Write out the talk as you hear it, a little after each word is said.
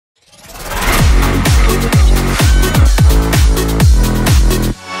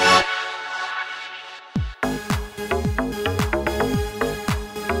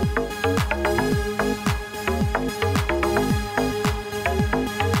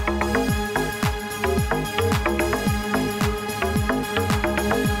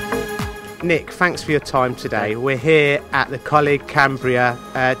Nick, thanks for your time today. We're here at the Coleg Cambria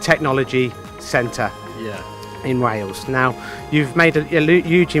Technology Centre in Wales. Now, you've made a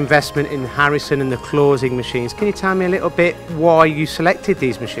huge investment in Harrison and the clausing machines. Can you tell me a little bit why you selected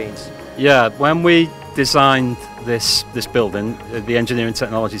these machines? Yeah, when we designed this building, the Engineering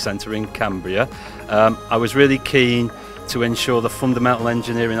Technology Centre in Cambria, I was really keen to ensure the fundamental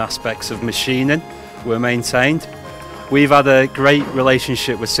engineering aspects of machining were maintained. We've had a great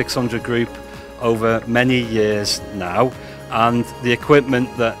relationship with 600 Group over many years now, and the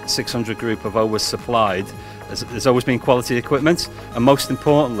equipment that 600 Group have always supplied has always been quality equipment, and most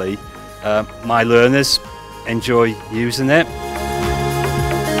importantly, my learners enjoy using it.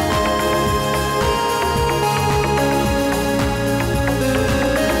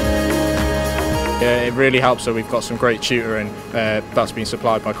 It really helps that we've got some great tutoring that's been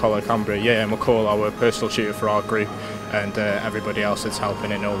supplied by Coleg Cambria. Yeah, and McCall, our personal tutor for our group, and everybody else that's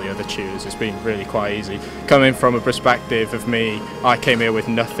helping in all the other tutors. It's been really quite easy. Coming from a perspective of me, I came here with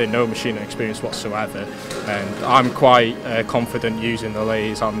nothing, no machining experience whatsoever, and I'm quite confident using the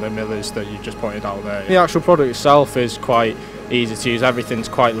lathes and the millers that you just pointed out there. The actual product itself is quite easy to use. Everything's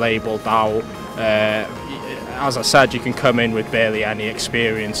quite labelled out. As I said, you can come in with barely any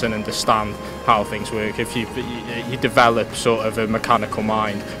experience and understand how things work. If you develop sort of a mechanical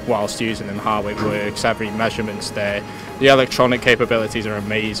mind whilst using them, how it works, every measurement's there. The electronic capabilities are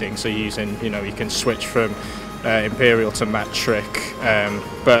amazing. So using, you can switch from imperial to metric,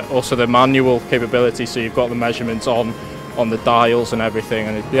 but also the manual capability. So you've got the measurements on the dials and everything.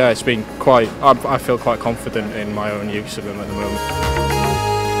 And it's been quite. I feel quite confident in my own use of them at the moment.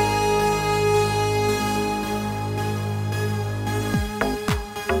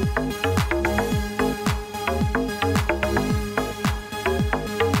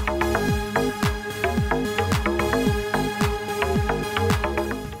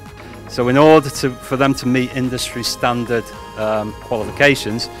 So in order for them to meet industry standard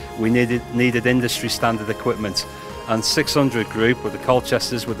qualifications, we needed industry standard equipment. And 600 Group, with the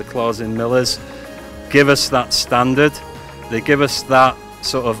Colchesters, with the clausing millers, give us that standard. They give us that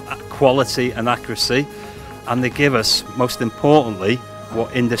sort of quality and accuracy, and they give us, most importantly,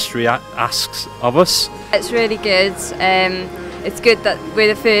 what industry asks of us. It's really good. It's good that we're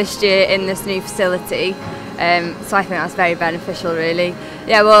the first year in this new facility. So I think that's very beneficial, really.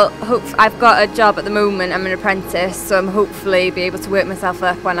 Yeah, well, I've got a job at the moment. I'm an apprentice, so I'm hopefully be able to work myself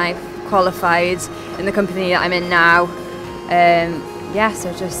up when I've qualified in the company that I'm in now.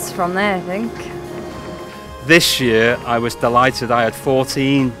 So just from there, I think. This year, I was delighted. I had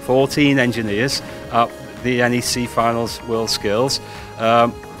 14 engineers at the NEC Finals World Skills.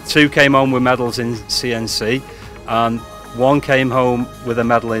 2 came home with medals in CNC, and 1 came home with a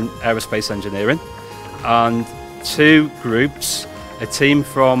medal in aerospace engineering. And 2 groups, a team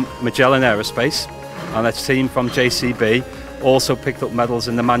from Magellan Aerospace and a team from JCB, also picked up medals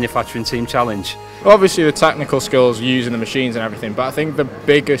in the Manufacturing Team Challenge. Obviously the technical skills, using the machines and everything, but I think the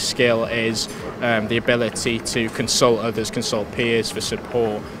biggest skill is the ability to consult others, consult peers for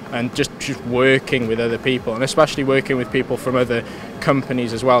support, and just working with other people, and especially working with people from other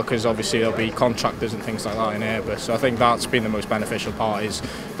companies as well, because obviously there'll be contractors and things like that in Airbus. So I think that's been the most beneficial part, is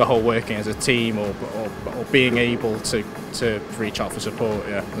the whole working as a team, or being able to reach out for support.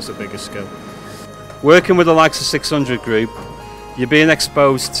 Yeah, that's the biggest skill. Working with the likes of 600 Group, you're being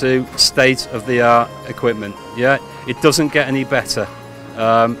exposed to state-of-the-art equipment. Yeah, it doesn't get any better.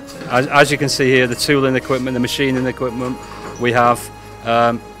 As you can see here, the tooling equipment, the machining equipment we have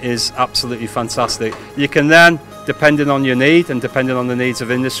is absolutely fantastic. You can then, depending on your need and depending on the needs of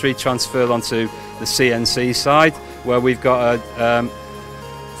industry, transfer onto the CNC side, where we've got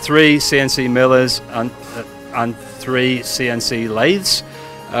 3 CNC millers and 3 CNC lathes.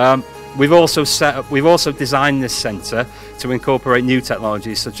 We've also designed this centre to incorporate new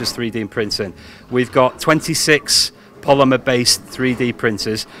technologies such as 3D printing. We've got 26 polymer-based 3D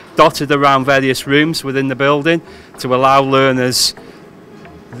printers dotted around various rooms within the building to allow learners,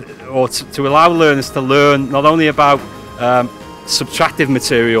 to learn not only about subtractive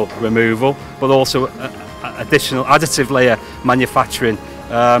material removal, but also additional additive layer manufacturing.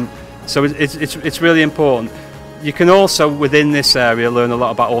 So it's really important. You can also, within this area, learn a lot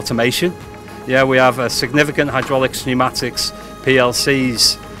about automation. Yeah, we have a significant hydraulics, pneumatics,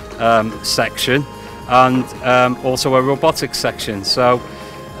 PLCs section, and also a robotics section. So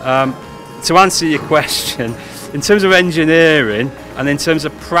to answer your question, in terms of engineering and in terms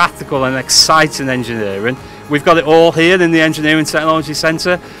of practical and exciting engineering, we've got it all here in the Engineering Technology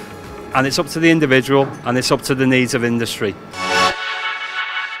Centre, and it's up to the individual and it's up to the needs of industry.